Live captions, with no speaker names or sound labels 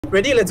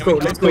Ready? Let's go.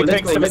 Let's go.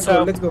 Let's go. Let's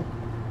go. Let's go.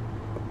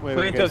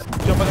 Wait, just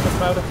jump on the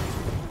smoker.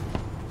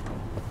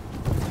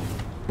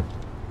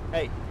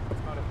 Hey.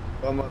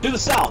 To the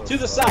south, to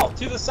the south,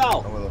 to the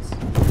south. Come with us.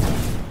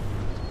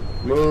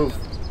 Move.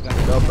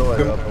 Out the way,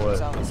 out the way.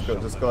 Let's go,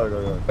 just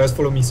go. Guys,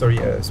 follow me. Sorry,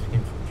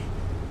 speaking French.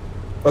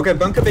 Okay,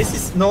 bunker base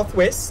is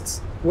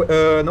northwest.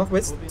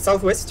 Northwest,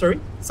 southwest. Sorry,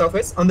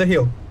 southwest on the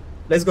hill.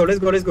 Let's go. Let's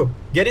go. Let's go.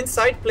 Get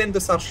inside. Plant the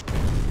sarch.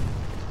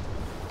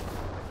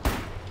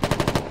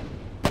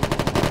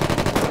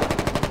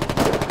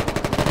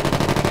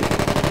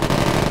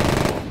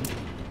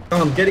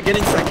 Come on, get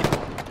inside.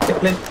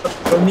 Plant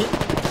on me.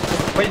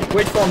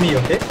 Wait for me,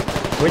 okay?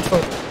 Wait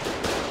for.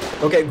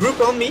 Okay, group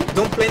on me.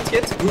 Don't plant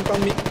yet. Group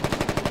on me.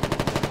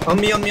 On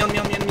me.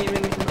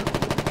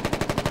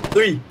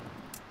 3,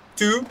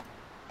 2,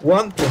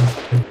 1.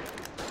 Plant.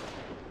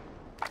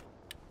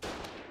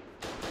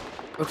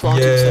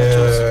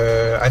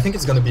 Yeah, I think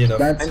it's gonna be enough.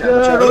 No,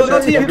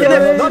 not here,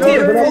 Kenneth, not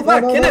here. Fall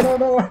back, Kenneth.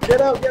 No. Get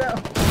out.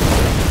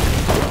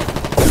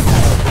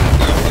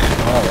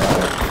 Alright.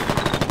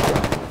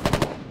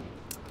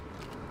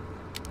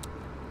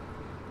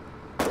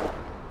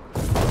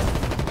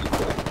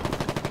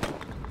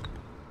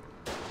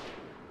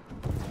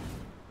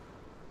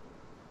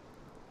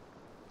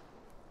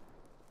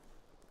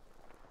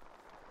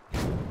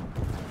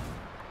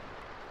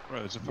 Right,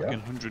 there's a fucking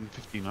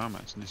 115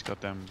 armats in this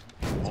goddamn.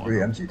 It's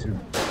pretty empty too.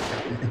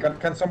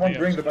 Can someone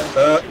bring the bunch?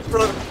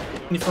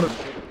 In front of.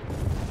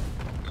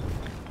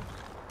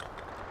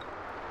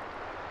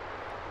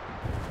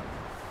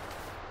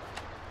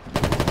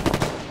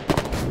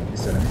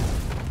 This enemy.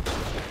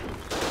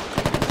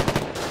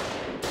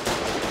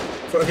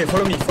 Okay,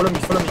 follow me.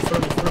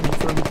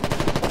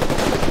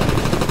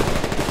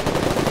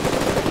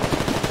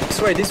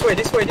 This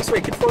way.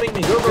 Keep following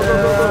me. Go.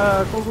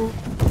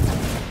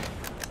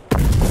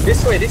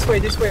 This way.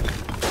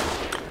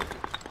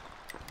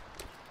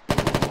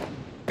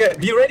 Okay,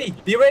 be ready.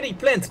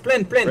 Plant. Ready.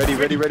 3,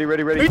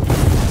 2,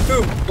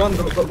 1,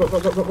 go.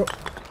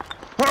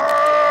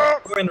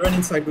 Go and run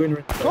inside,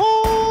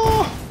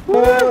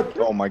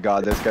 Oh my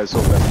god, this guy's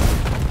so bad.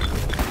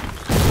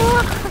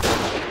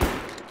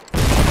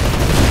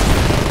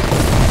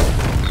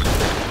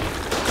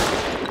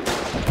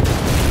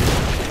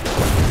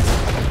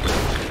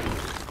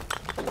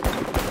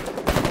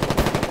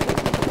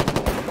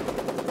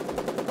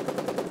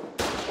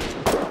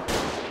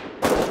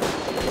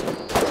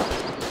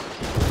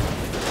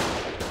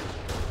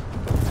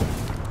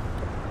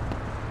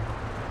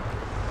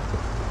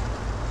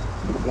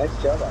 Nice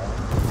job, Alan.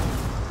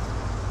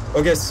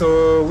 Okay,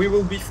 so we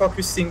will be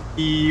focusing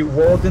the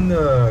warden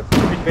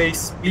concrete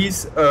base.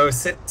 Please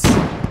set.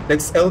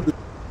 Let's help.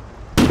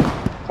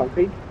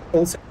 Concrete?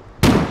 Also.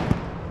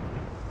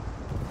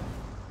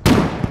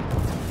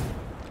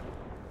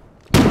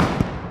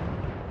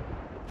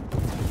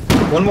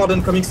 One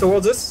warden coming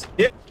towards us.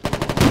 Here.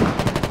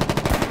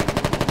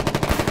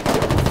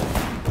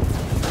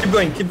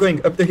 Keep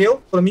going up the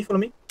hill. Follow me.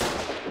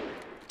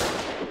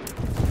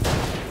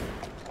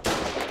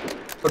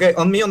 Okay,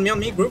 on me,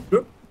 group. Yeah.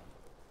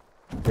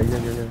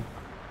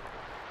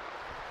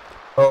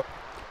 Oh,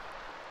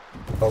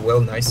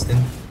 well, nice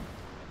then.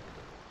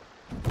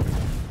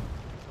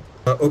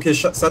 Okay,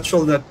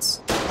 satchel that.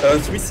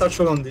 3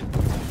 satchel on the.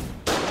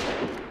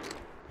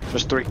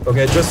 Just 3.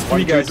 Okay, just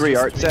 3 guys. 3,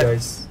 just art 3 set.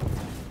 guys.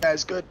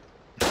 That's good.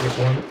 Okay,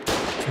 1, 2,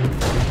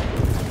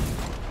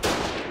 3.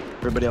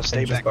 Everybody else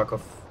stay Just back. back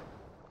off.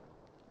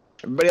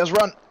 Everybody else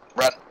run.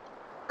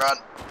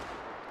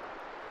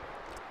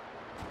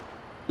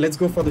 Let's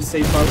go for the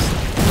safe house.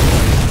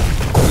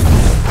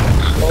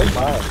 Oh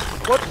my.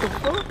 What the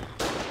fuck?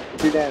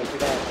 Two down.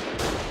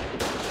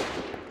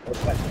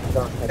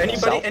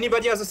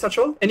 Anybody has a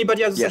satchel?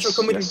 Yes,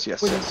 Come with yes, me.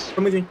 yes.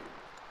 Come with me.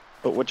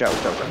 Oh, watch out.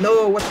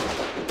 No, what?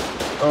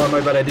 Oh, my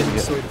bad, I didn't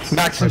see it.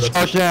 Max and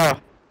charge now.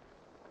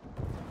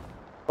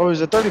 Oh, there's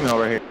a 30 mil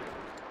right here.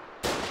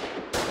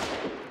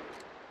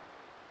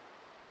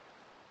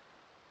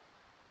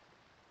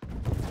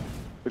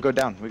 We go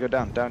down.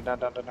 Down.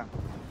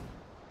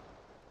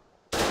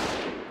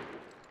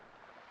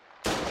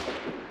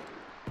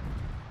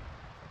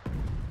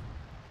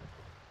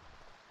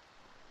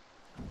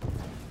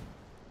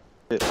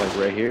 Hit like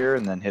right here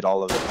and then hit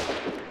all of it.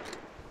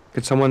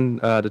 Could someone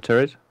the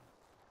turret?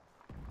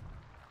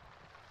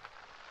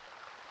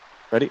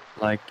 Ready?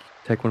 Like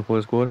take one for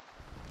the squad?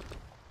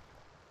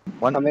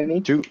 1, How many?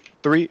 2,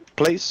 3,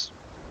 place.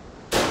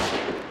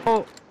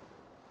 Oh.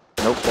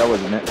 Nope, that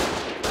wasn't it.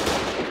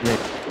 Yeah.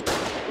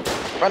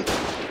 Run.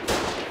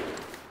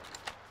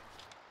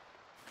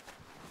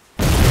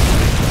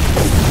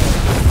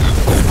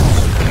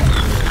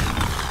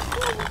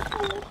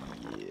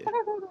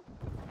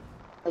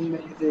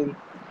 Amazing.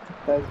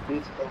 That's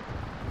beautiful.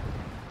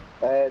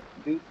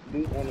 Do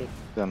any.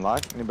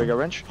 Unlock. Anybody got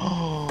wrench?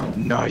 Oh,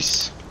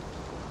 nice.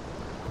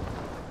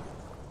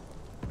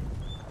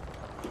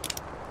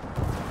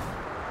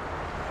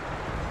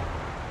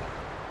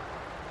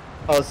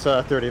 Oh, it's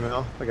 30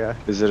 mil. Okay.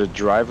 Is it a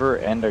driver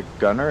and a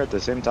gunner at the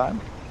same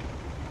time?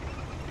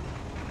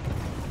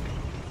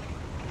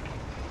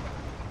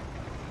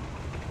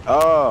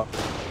 Oh.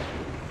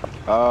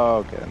 Oh,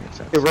 okay, that makes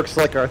sense. It works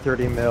like our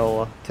 30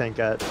 mil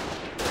tankette.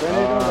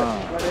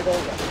 Run it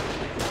over.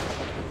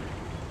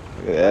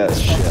 Look at that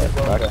shit.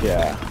 Fuck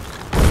yeah.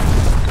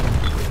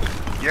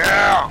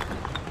 Yeah!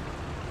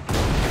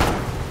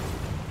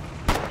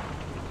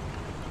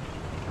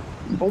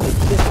 Holy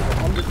shit,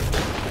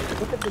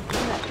 look at the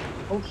peanut.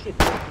 Oh shit.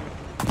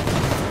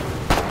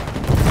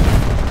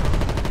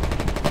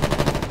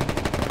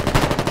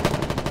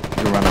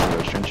 You run over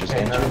those trenches,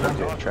 can't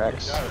you? Okay,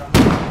 tracks.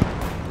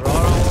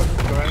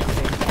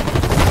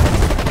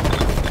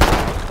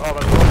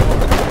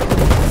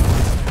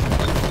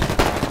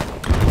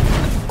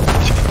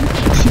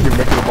 You're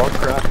making the ball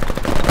crack.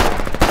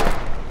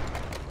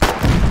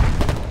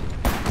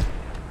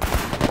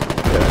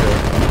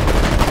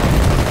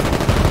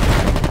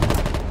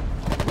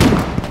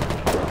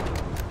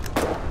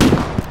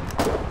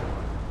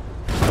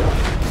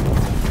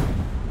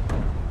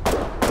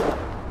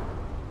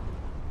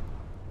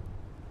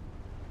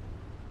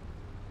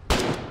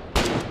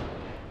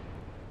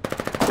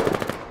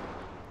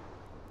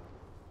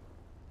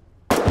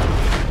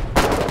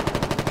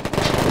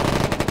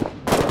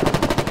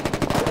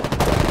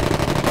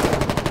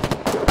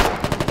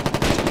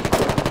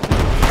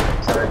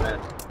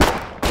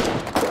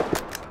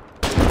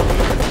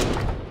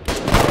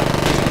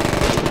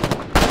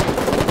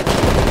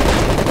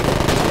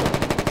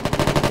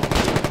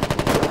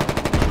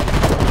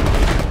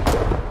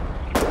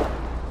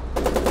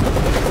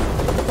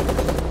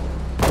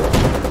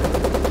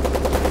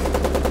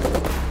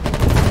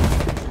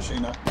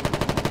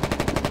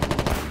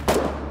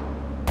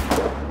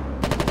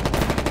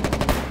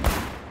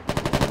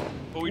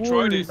 We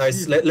tried it.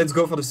 Nice. Let's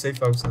go for the safe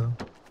house now.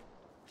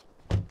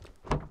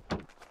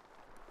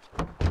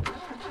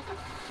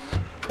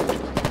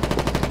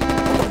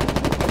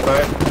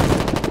 Alright.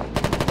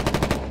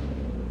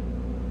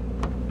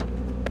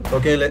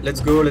 Okay, let's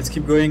go. Let's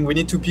keep going. We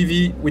need to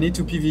PV. We need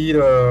to PV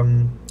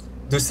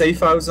the safe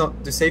house.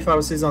 The safe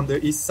houses on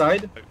the east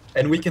side,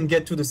 and we can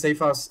get to the safe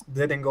house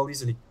dead angle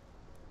easily.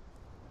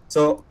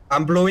 So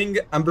I'm blowing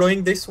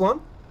this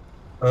one.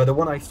 The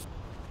one I.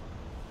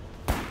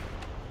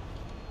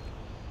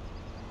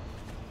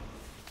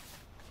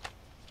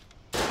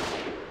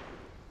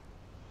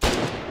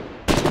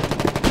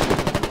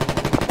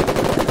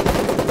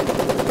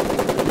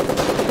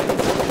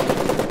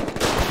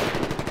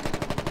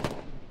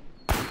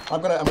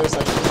 I'm gonna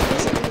send you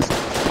this.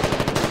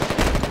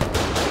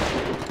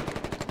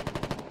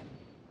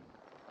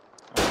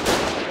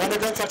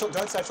 No,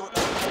 don't satchel.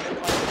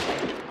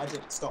 I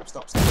did. Stop.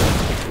 No.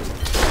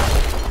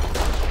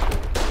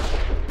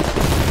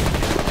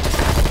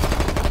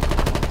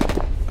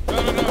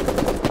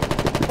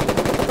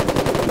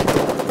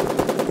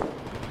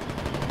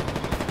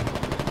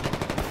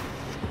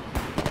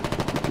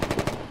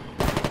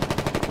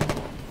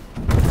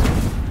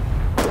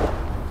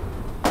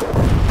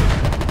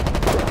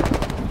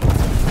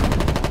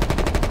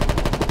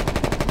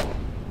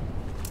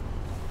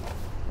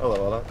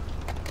 Hello.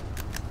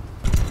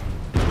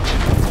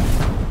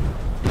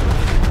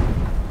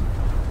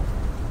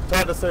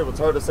 It's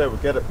hard to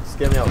save. Get it. Just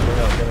get me out. Get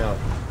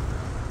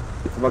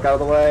the fuck out of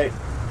the way.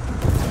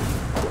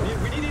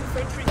 We need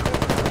infantry.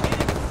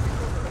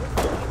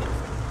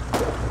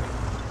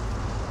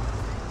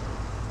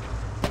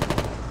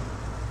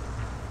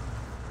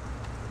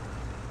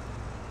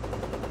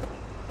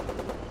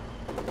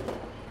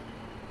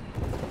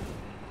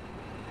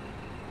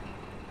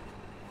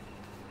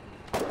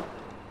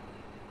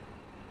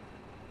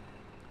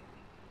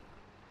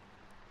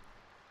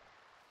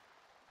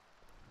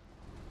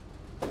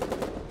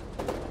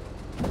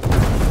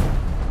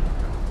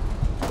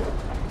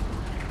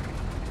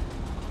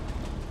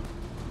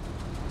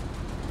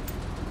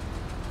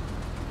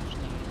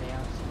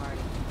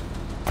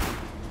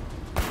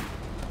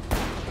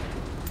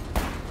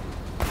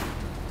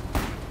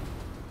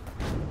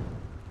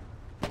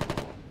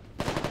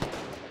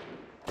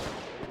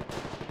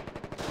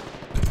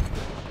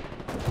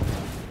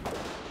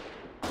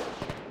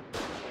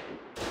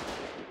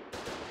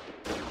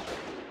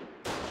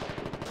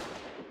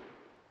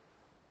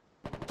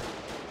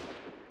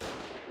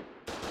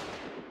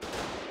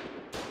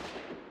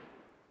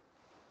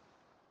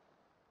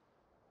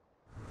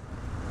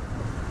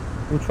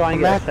 I'm trying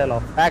to get a shell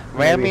off. Back,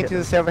 ram me to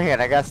the silver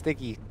hand. I got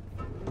sticky.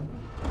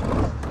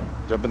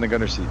 Jump in the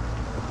gunner seat.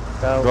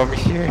 Go. Go over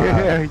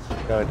here.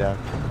 Go down.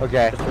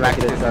 Okay, back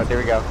to this. Here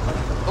we go.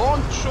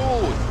 Don't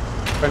shoot!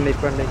 Friendly.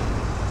 I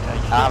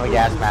have a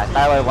gas mask.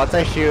 By the way, once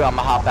I shoot, I'm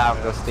gonna hop out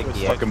and go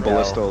sticky. Fucking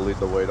ballista will lead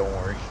the way, don't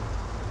worry.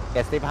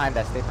 Yeah, stay behind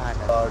us.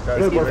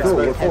 Guys, We're full.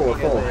 We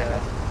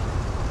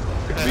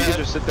can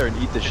just sit there and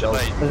eat the shells.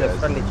 There's a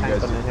friendly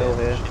tank on the hill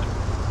here.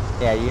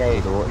 Yeah,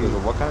 there's a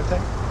what kind of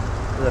tank?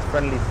 There's a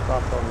friendly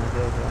spot on the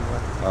hill here.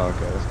 Oh,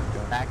 okay, let's keep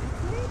going. Back.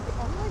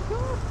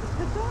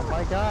 Oh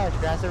my gosh,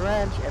 grab a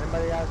wrench.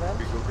 Anybody got a wrench?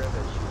 Go grab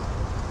that shit.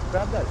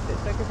 Grab that shit.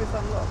 Check if it's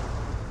unlocked.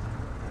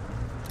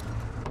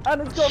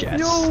 And it's got Yes.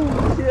 fuel!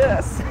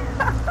 Yes!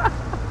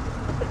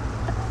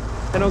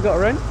 Anyone got a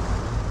wrench?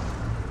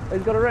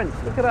 He's got a wrench.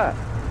 Look at that.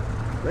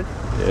 Ready?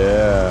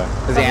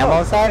 Yeah. Is the ammo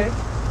inside?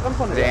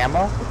 Jump on it. Is the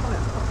ammo? Jump on it.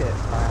 Okay.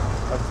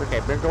 That's okay.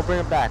 Go bring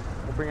it back.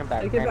 We'll bring it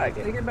back. Take it back.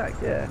 Take it back.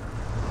 Yeah.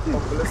 Oh,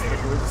 ballistic. We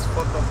just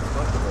fucked up the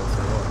sniper base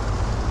or what?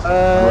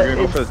 We're gonna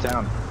go for the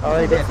town. Oh,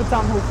 they did. The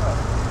town hall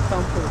first.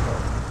 Town hall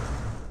first.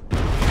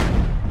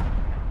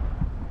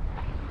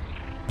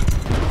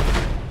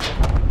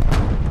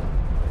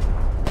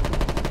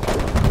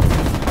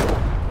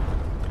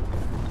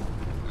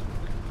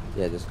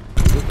 Yeah, just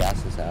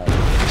gas this out. Oh,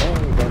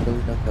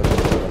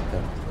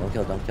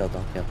 don't kill.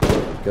 Don't kill.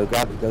 Go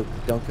grab it. Go.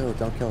 Don't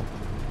kill.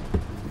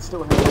 It's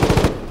still ahead.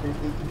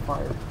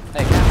 85.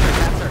 Hey,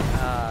 cancer.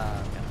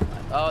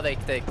 Oh, they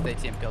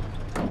team killed him.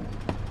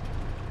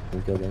 We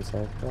go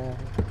inside.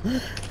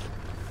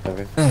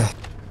 Okay. I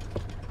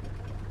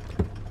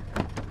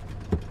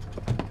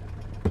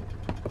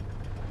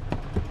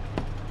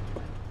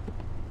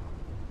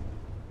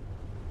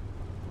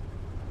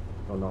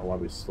don't know why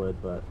we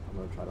slid, but I'm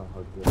gonna try to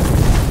hug this.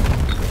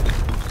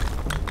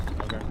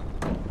 Okay.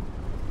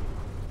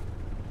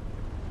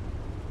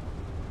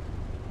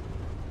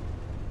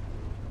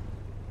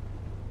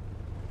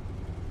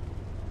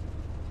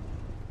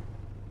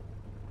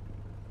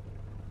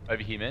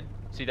 Over here, man.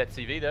 See that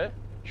CV there?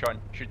 Try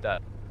and shoot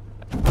that.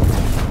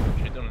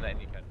 Shoot on that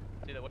indicator.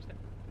 See that? Watch that.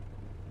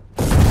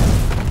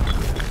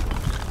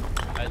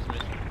 As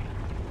mentioned.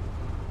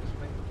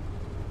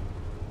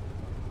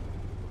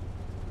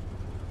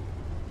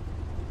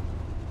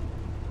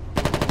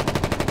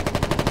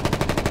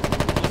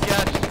 Look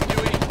out,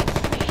 Stewie.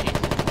 Shit.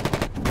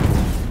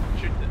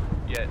 Shoot them.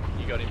 Yeah,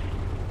 you got him.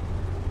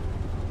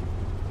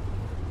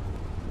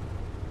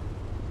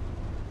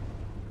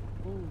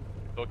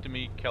 Talk to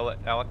me,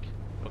 Alec.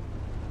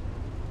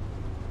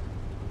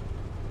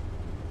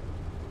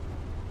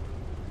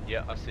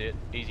 Yeah, I see it.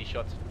 Easy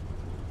shots.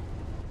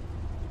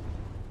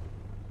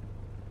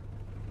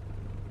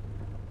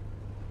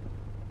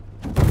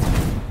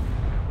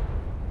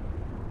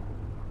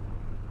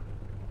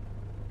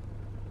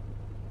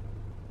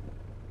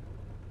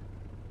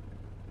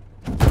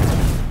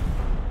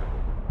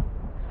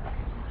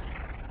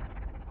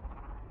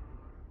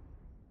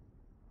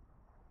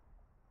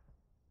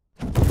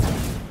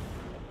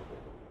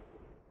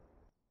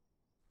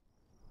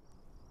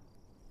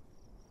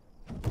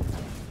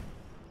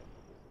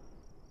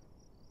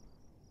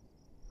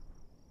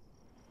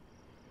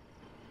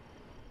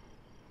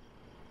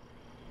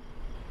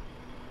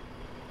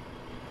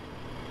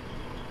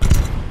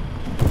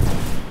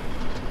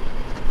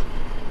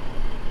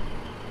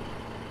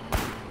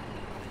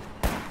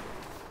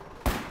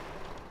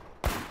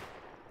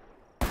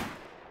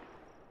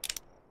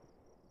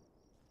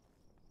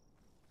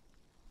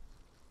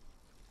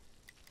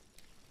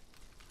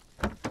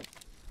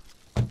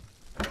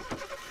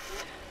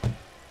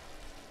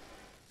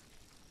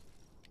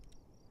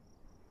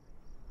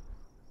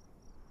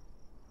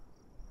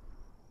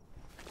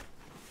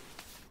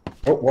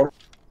 Oh, what?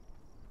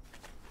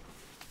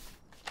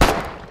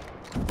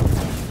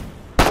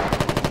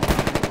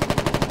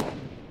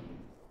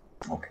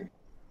 Okay.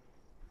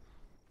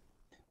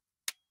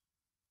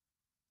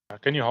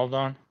 Can you hold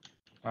on?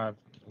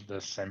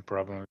 The same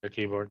problem with the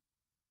keyboard.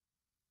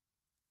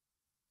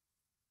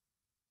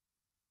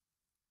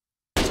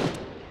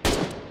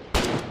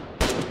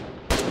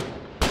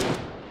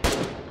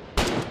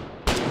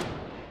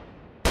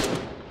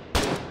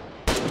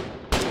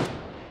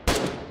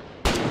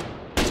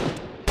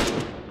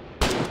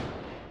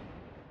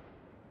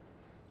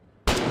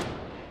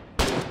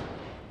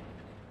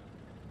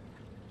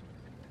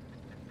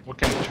 We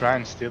can try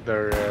and steal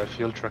their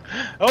fuel truck.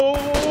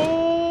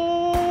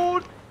 Oh!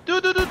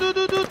 Dude!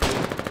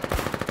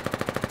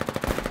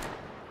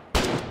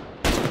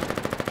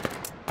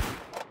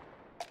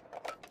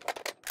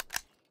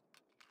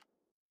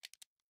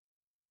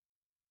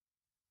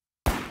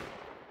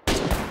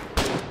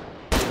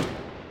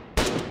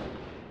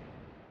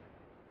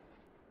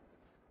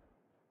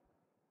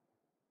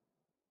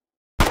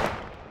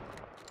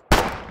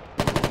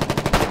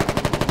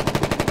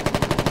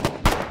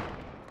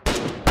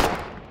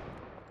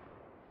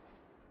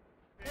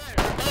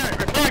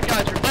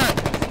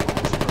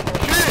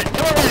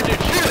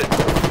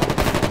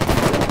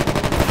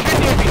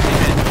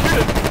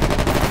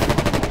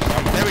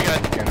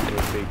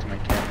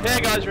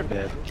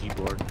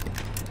 Keyboard.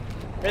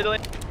 Italy.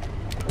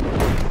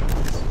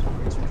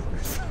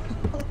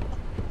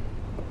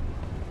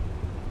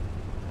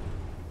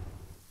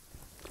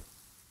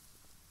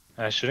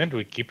 Shouldn't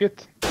we keep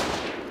it?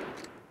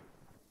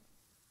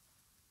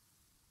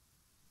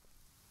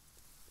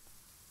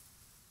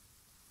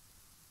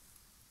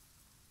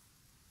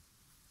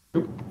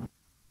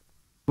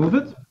 Move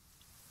it?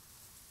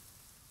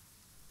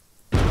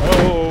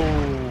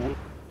 Oh!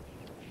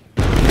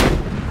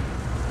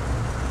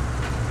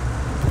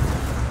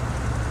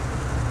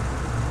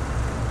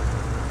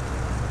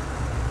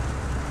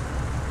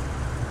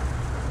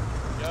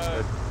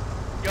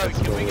 Yo,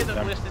 can we get the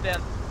ballista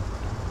down?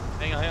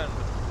 Hang on.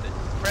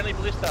 Friendly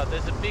ballista,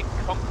 there's a big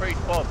concrete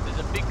box. There's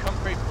a big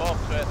concrete box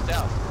to our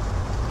south.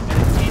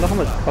 Look how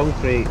much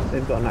concrete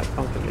they've got on that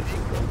concrete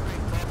machine.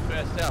 To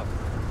our south.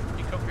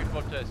 Big concrete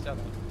block to our south.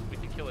 We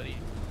can kill it here.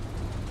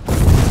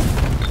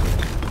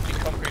 Big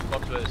concrete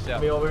block to our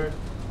south. Me over.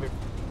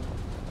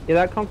 Yeah,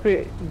 that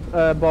concrete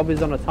bob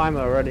is on a timer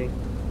already.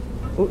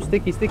 Oh,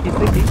 sticky. No,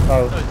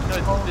 Oh.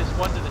 no, there's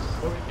one to this.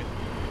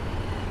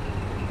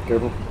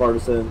 Careful,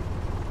 partisan.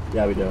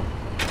 Yeah, we do.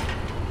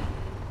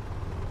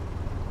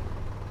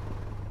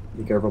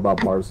 Be careful about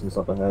partisan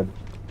stuff ahead.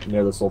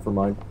 Near the sulfur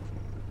mine.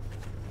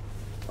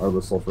 Or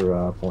the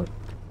sulfur point.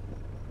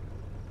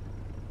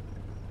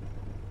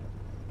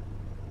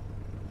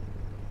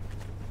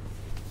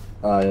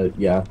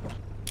 Yeah.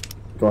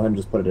 Go ahead and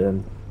just put it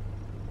in.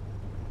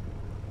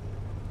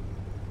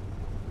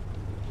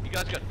 You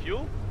guys got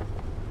fuel?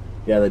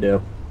 Yeah, they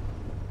do.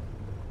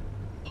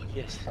 Oh,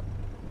 yes.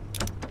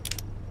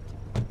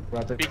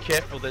 Be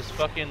careful, there's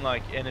fucking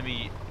like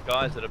enemy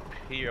guys that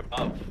appear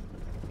above.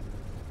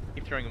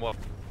 Keep throwing them up.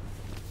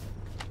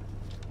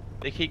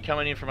 They keep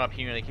coming in from up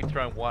here and they keep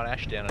throwing white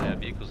ash down on our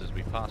vehicles as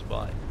we pass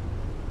by.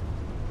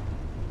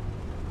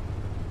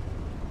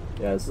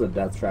 Yeah, this is a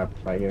death trap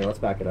right here. Let's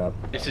back it up.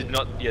 This is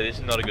not, yeah, this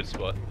is not a good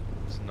spot.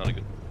 This is not a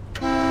good.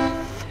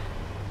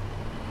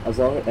 As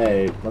long as,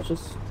 hey, let's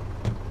just.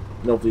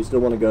 No, do you still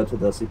want to go to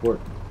the seaport?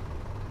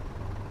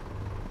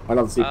 Or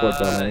not the seaport,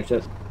 the landing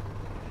ship?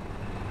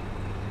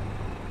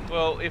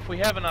 Well, if we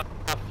have enough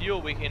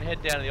fuel, we can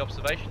head down to the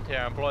observation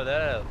tower and blow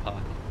that out of the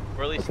park.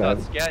 Or at least Okay.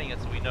 start scouting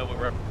it so we know where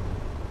we're at.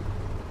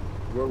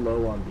 We're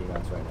low on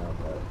BMAX right now,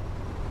 but.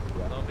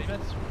 Yeah. No,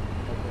 BMAX?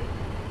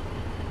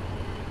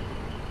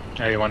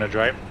 Oh, you want to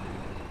drive?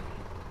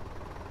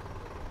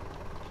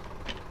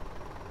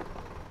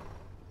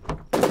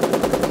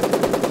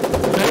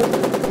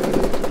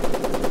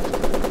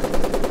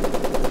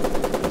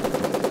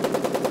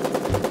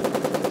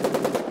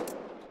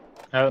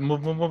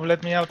 Move,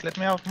 let me out,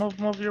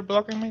 move, you're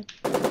blocking me.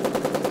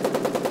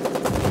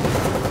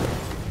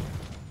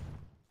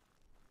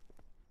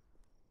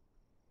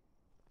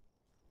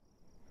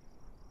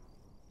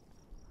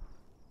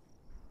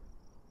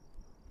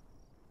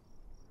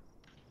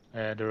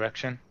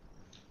 Direction.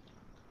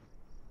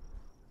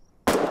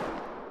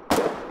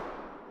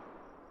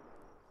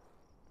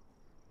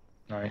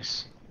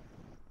 Nice.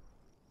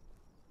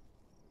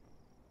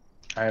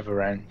 I have a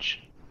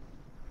wrench.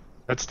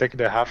 Let's take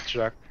the half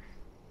truck.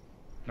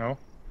 No?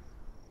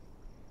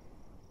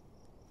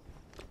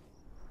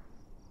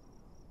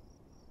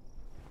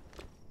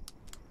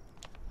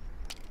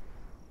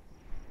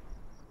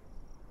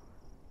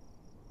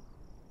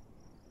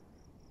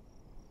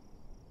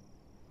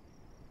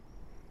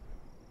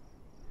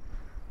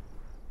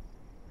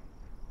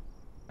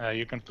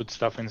 You can put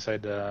stuff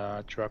inside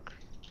the truck.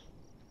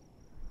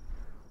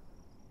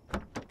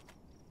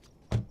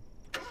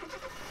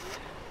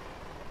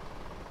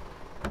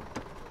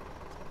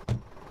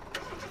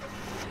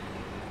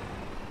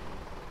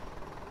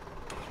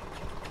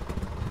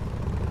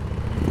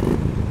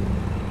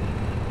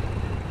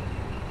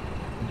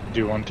 Do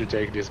you want to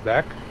take this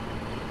back?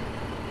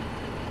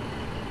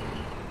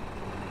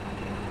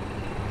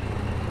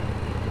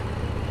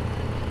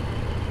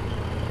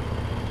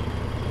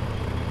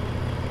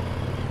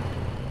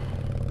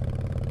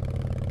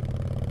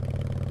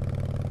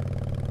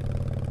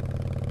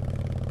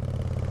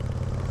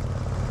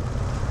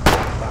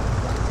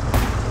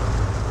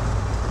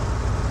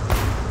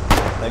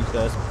 Thanks,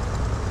 guys.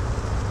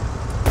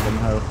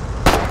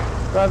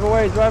 Drive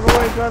away.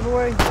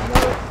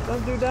 No,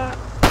 don't do that.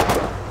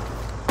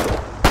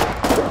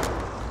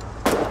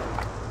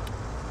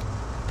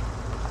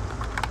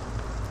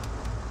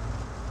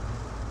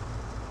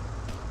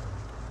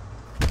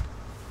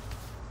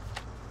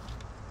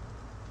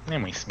 Nie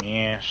mój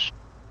śmiesz.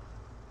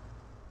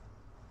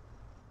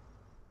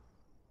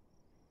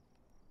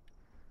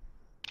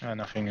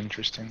 Nothing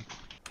interesting.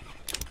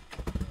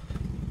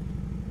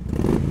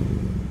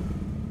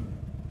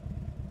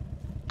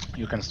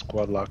 You can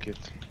squad lock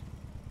it.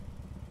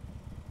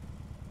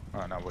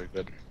 Oh no, we're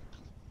good.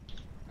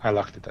 I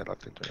locked it,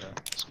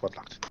 squad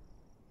locked it.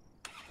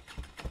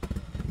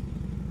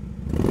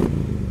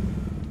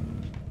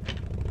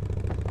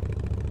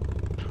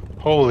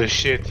 Holy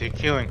shit, you're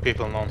killing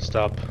people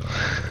non-stop.